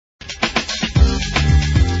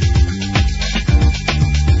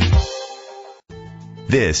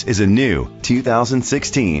This is a new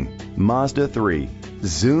 2016 Mazda 3.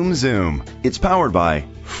 Zoom Zoom. It's powered by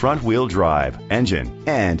front-wheel drive engine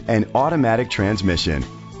and an automatic transmission.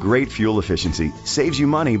 Great fuel efficiency saves you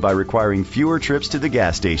money by requiring fewer trips to the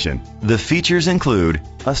gas station. The features include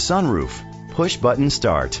a sunroof, push-button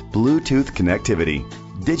start, Bluetooth connectivity,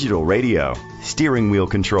 digital radio, steering wheel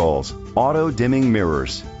controls, auto-dimming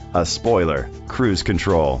mirrors, a spoiler, cruise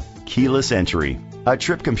control, keyless entry, a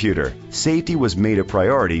trip computer. Safety was made a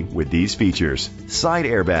priority with these features: side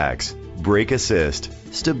airbags, brake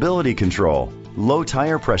assist, stability control, low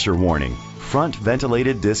tire pressure warning, front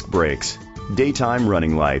ventilated disc brakes, daytime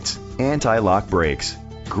running lights, anti-lock brakes.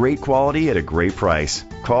 Great quality at a great price.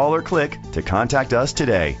 Call or click to contact us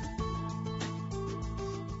today.